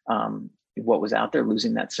what was out there,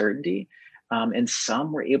 losing that certainty. And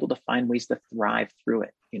some were able to find ways to thrive through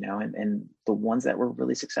it, and the ones that were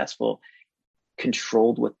really successful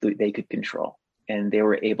controlled what they could control. And they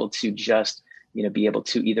were able to just, be able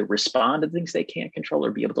to either respond to things they can't control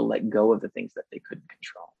or be able to let go of the things that they couldn't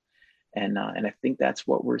control. And I think that's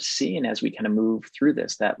what we're seeing as we kind of move through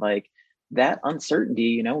this, that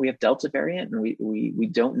uncertainty, we have Delta variant, and we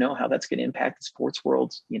don't know how that's going to impact the sports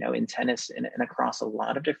world, in tennis and across a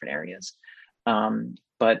lot of different areas.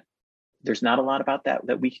 But there's not a lot about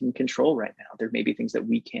that we can control right now. There may be things that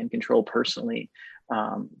we can control personally,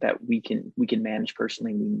 that we can manage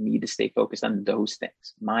personally. We need to stay focused on those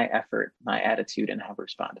things: my effort, my attitude, and how we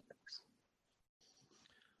respond to things.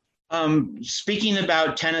 Speaking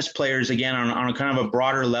about tennis players again on a kind of a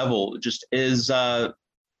broader level, just do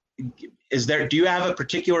you have a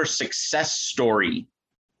particular success story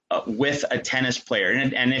with a tennis player?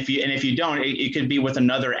 And if you don't, it could be with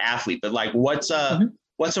another athlete, but like what's a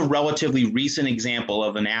relatively recent example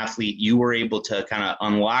of an athlete you were able to kind of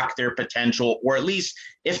unlock their potential, or at least,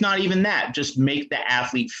 if not even that, just make the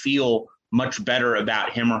athlete feel much better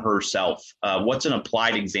about him or herself? What's an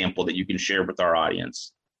applied example that you can share with our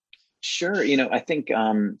audience? Sure. I think,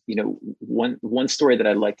 one story that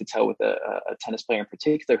I'd like to tell with a tennis player in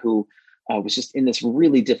particular who was just in this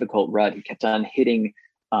really difficult rut. He kept on hitting,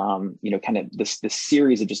 kind of this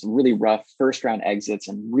series of just really rough first round exits,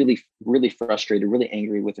 and really, really frustrated, really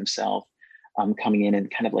angry with himself, coming in and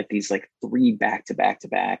kind of like these like 3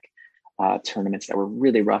 back-to-back tournaments that were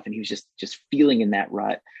really rough. And he was just feeling in that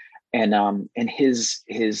rut. And his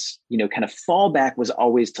kind of fallback was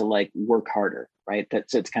always to like work harder, right?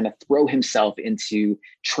 So to kind of throw himself into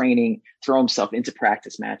training, throw himself into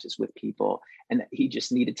practice matches with people, and he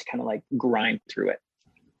just needed to kind of like grind through it.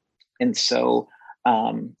 And so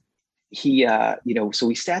so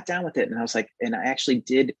we sat down with it, and I was like,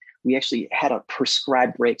 we actually had a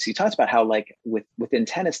prescribed break. So he talks about how like within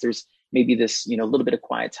tennis, there's maybe this, a little bit of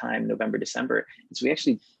quiet time, November, December. And so we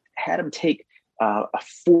actually had him take a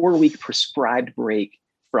 4-week prescribed break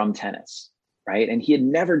from tennis, right? And he had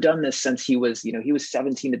never done this since he was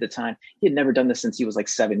 17 at the time. He had never done this since he was like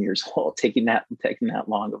 7 years old, taking that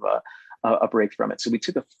long of a break from it. So we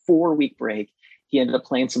took a 4-week break. He ended up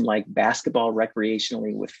playing some like basketball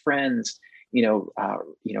recreationally with friends, kind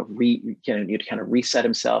of reset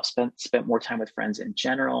himself, spent more time with friends in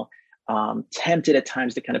general, tempted at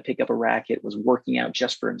times to kind of pick up a racket, was working out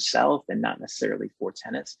just for himself and not necessarily for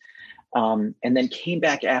tennis. And then came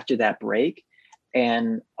back after that break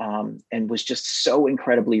and was just so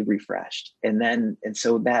incredibly refreshed. And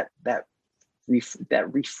so that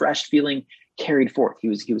refreshed feeling carried forth. He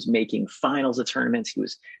was making finals of tournaments. He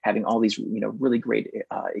was having all these, really great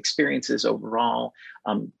experiences overall,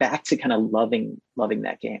 back to kind of loving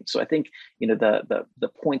that game. So I think, the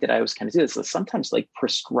point that I was kind of doing is sometimes like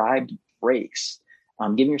prescribed breaks,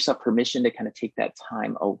 giving yourself permission to kind of take that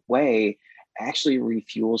time away actually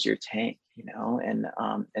refuels your tank, and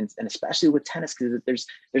especially with tennis, because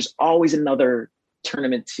there's always another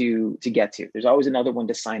tournament to get to. There's always another one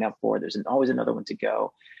to sign up for. There's always another one to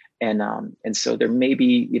go. And so there may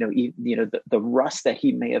be, the rust that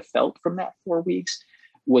he may have felt from that 4 weeks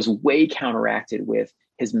was way counteracted with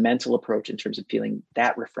his mental approach in terms of feeling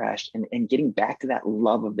that refreshed and getting back to that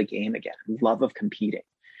love of the game again, love of competing.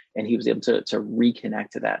 And he was able to reconnect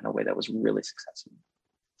to that in a way that was really successful.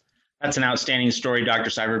 That's an outstanding story, Dr.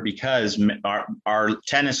 Cypher, because our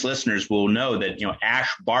tennis listeners will know that, Ash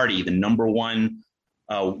Barty, the number one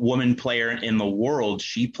woman player in the world,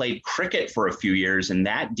 she played cricket for a few years, and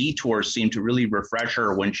that detour seemed to really refresh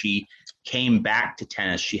her when she came back to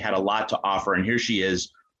tennis. She had a lot to offer, and here she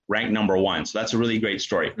is, ranked number one. So that's a really great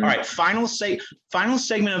story. Mm-hmm. All right, final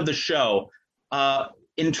segment of the show.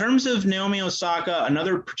 In terms of Naomi Osaka,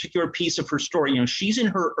 another particular piece of her story, she's in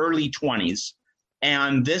her early 20s.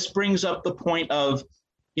 And this brings up the point of,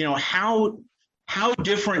 how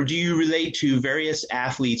different do you relate to various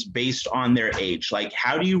athletes based on their age? Like,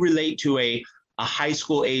 how do you relate to a high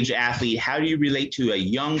school age athlete? How do you relate to a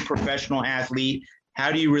young professional athlete?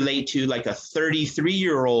 How do you relate to like a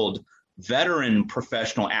 33-year-old veteran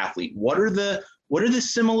professional athlete? What are the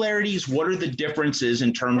similarities? What are the differences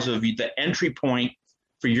in terms of the entry point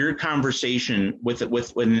for your conversation with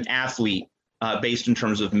an athlete? Based in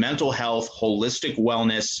terms of mental health, holistic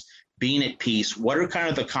wellness, being at peace? What are kind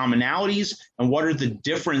of the commonalities and what are the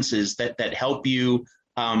differences that help you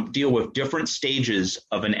deal with different stages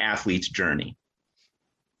of an athlete's journey?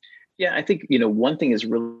 Yeah, I think, one thing is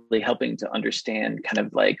really helping to understand kind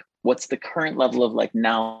of like what's the current level of like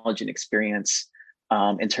knowledge and experience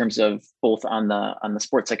in terms of both on the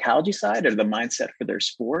sports psychology side or the mindset for their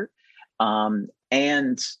sport.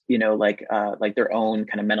 And, like their own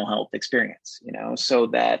kind of mental health experience, so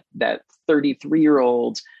that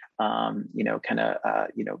 33-year-old,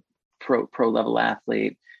 pro level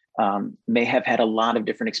athlete may have had a lot of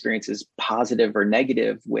different experiences, positive or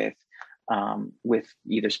negative, with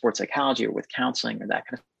either sports psychology or with counseling or that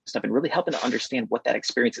kind of stuff, and really helping to understand what that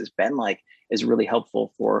experience has been like is really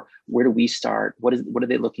helpful for where do we start? What are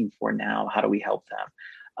they looking for now? How do we help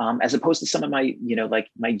them? As opposed to some of my,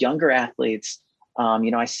 my younger athletes,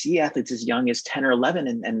 I see athletes as young as 10 or 11.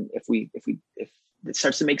 And if it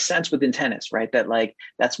starts to make sense within tennis, right, that like,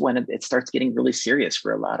 that's when it starts getting really serious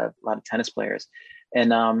for a lot of tennis players.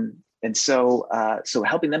 And so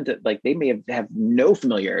helping them to, like, they may have no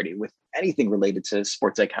familiarity with anything related to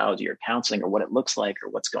sports psychology or counseling or what it looks like or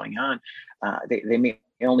what's going on. They may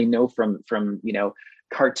only know from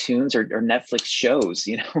cartoons or Netflix shows,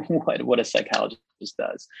 what a psychologist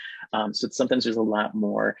does. So sometimes there's a lot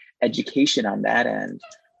more education on that end.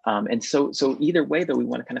 And so either way, though, we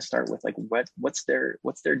want to kind of start with like what's their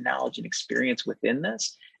knowledge and experience within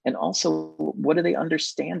this, and also what do they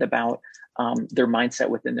understand about their mindset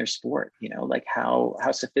within their sport? Like how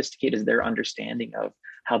sophisticated is their understanding of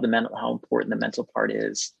how important the mental part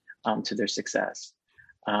is to their success?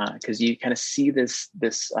 Because you kind of see this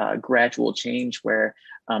gradual change where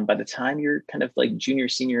by the time you're kind of like junior,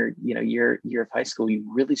 senior, year of high school, you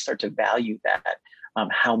really start to value that.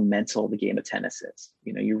 How mental the game of tennis is.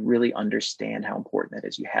 You really understand how important that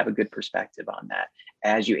is. You have a good perspective on that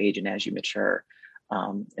as you age and as you mature.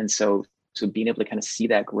 And so being able to kind of see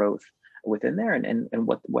that growth within there and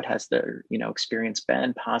what has their, experience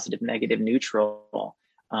been, positive, negative, neutral,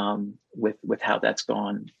 with how that's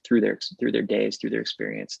gone through their days, through their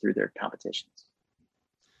experience, through their competitions.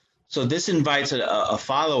 So this invites a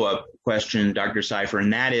follow-up question, Dr. Cypher,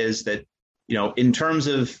 and that is that, in terms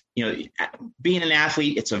of, being an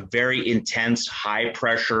athlete, it's a very intense, high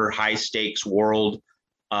pressure, high stakes world.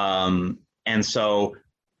 And so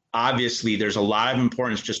obviously there's a lot of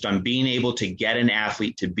importance just on being able to get an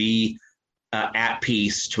athlete to be at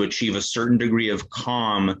peace, to achieve a certain degree of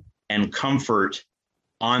calm and comfort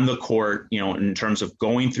on the court, in terms of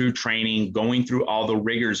going through training, going through all the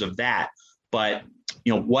rigors of that. But,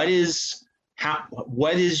 what is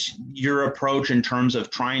your approach in terms of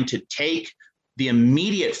trying to take the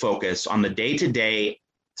immediate focus on the day-to-day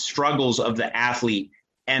struggles of the athlete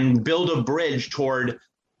and build a bridge toward,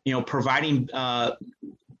 providing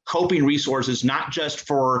coping resources, not just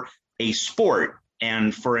for a sport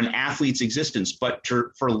and for an athlete's existence, but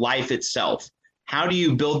for life itself? How do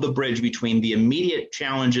you build the bridge between the immediate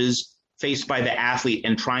challenges faced by the athlete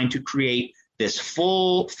and trying to create this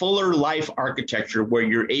fuller life architecture where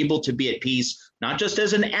you're able to be at peace, not just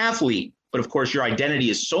as an athlete, but of course your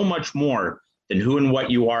identity is so much more than who and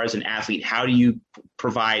what you are as an athlete. How do you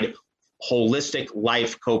provide holistic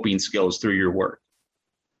life coping skills through your work?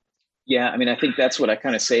 Yeah, I mean, I think that's what I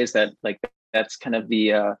kind of say is that like that's kind of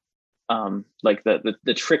the like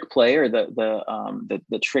the trick play or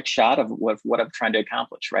the trick shot of what I'm trying to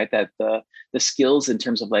accomplish, right? That the skills in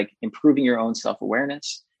terms of like improving your own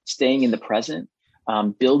self-awareness, staying in the present,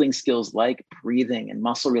 building skills like breathing and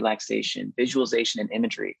muscle relaxation, visualization and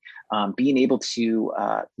imagery, being able to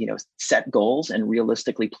set goals and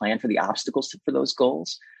realistically plan for the obstacles for those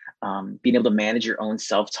goals, being able to manage your own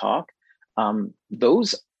self-talk.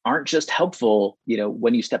 Those aren't just helpful,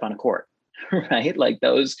 when you step on a court. Right, like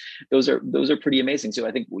those are pretty amazing. So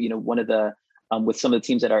I think one of the with some of the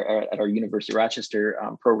teams at our University of Rochester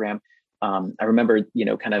program, I remember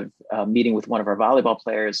kind of meeting with one of our volleyball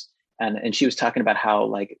players, and she was talking about how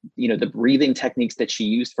like the breathing techniques that she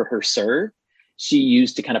used for her serve, she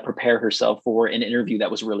used to kind of prepare herself for an interview that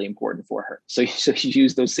was really important for her. So she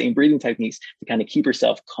used those same breathing techniques to kind of keep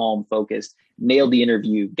herself calm, focused, nailed the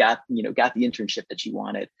interview, got the internship that she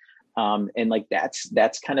wanted. And like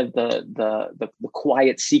that's kind of the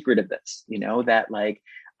quiet secret of this, that like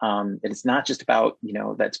it's not just about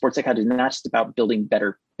that sports psychology is not just about building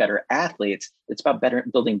better athletes. It's about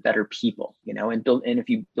building better people, and if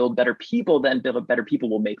you build better people, then better people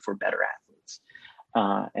will make for better athletes.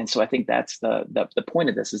 And so I think that's the point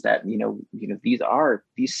of this is that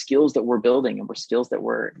these skills that we're building and skills that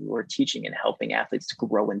we're teaching and helping athletes to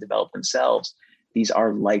grow and develop themselves. These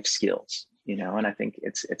are life skills. And I think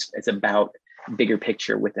it's about bigger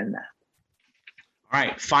picture within that. All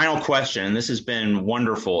right. Final question. This has been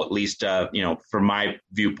wonderful, at least, from my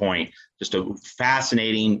viewpoint, just a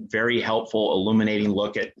fascinating, very helpful, illuminating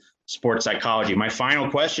look at sports psychology. My final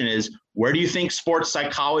question is, where do you think sports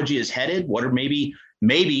psychology is headed? What are maybe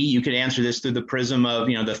you could answer this through the prism of,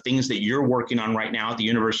 the things that you're working on right now at the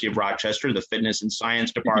University of Rochester, the fitness and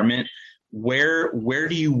science department. Where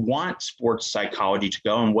do you want sports psychology to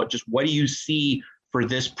go, and what do you see for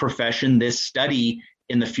this profession, this study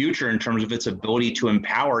in the future in terms of its ability to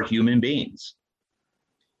empower human beings?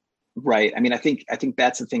 Right. I mean, I think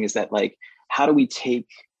that's the thing is that like, how do we take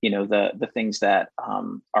the things that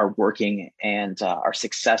are working and are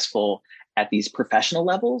successful at these professional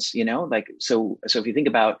levels? Like so if you think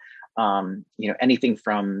about anything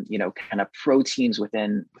from, kind of pro teams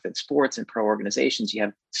within sports and pro organizations, you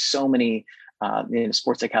have so many,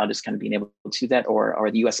 sports psychologists kind of being able to do that, or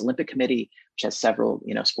the U.S. Olympic Committee, which has several,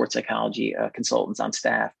 sports psychology consultants on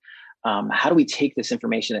staff. How do we take this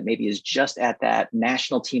information that maybe is just at that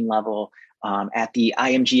national team level, at the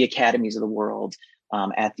IMG academies of the world,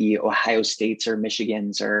 at the Ohio States or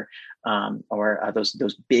Michigans or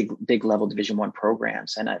those big level Division I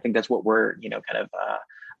programs? And I think that's what we're,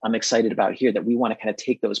 I'm excited about here, that we want to kind of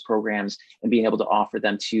take those programs and being able to offer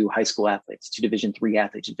them to high school athletes, to Division III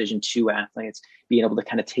athletes, Division II athletes, being able to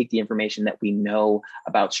kind of take the information that we know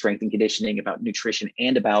about strength and conditioning, about nutrition,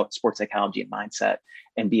 and about sports psychology and mindset,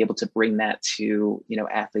 and be able to bring that to,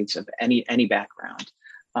 athletes of any background,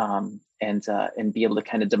 and be able to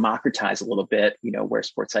kind of democratize a little bit, where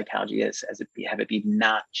sports psychology is, have it be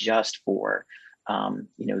not just for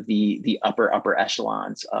the upper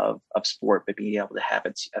echelons of sport, but being able to have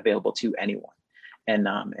it available to anyone,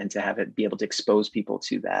 and to have it be able to expose people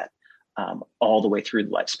to that all the way through the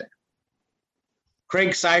lifespan.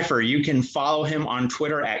 Craig Cypher, you can follow him on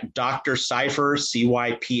Twitter at Dr. Cypher,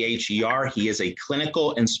 Cypher. He is a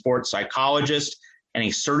clinical and sports psychologist and a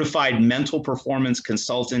certified mental performance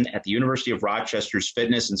consultant at the University of Rochester's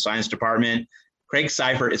Fitness and Science Department. Craig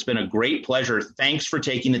Cypher, it's been a great pleasure. Thanks for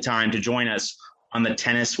taking the time to join us on the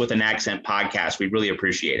Tennis with an Accent podcast. We really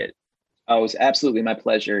appreciate it. Oh, it was absolutely my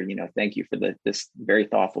pleasure. Thank you for this very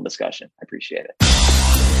thoughtful discussion. I appreciate it.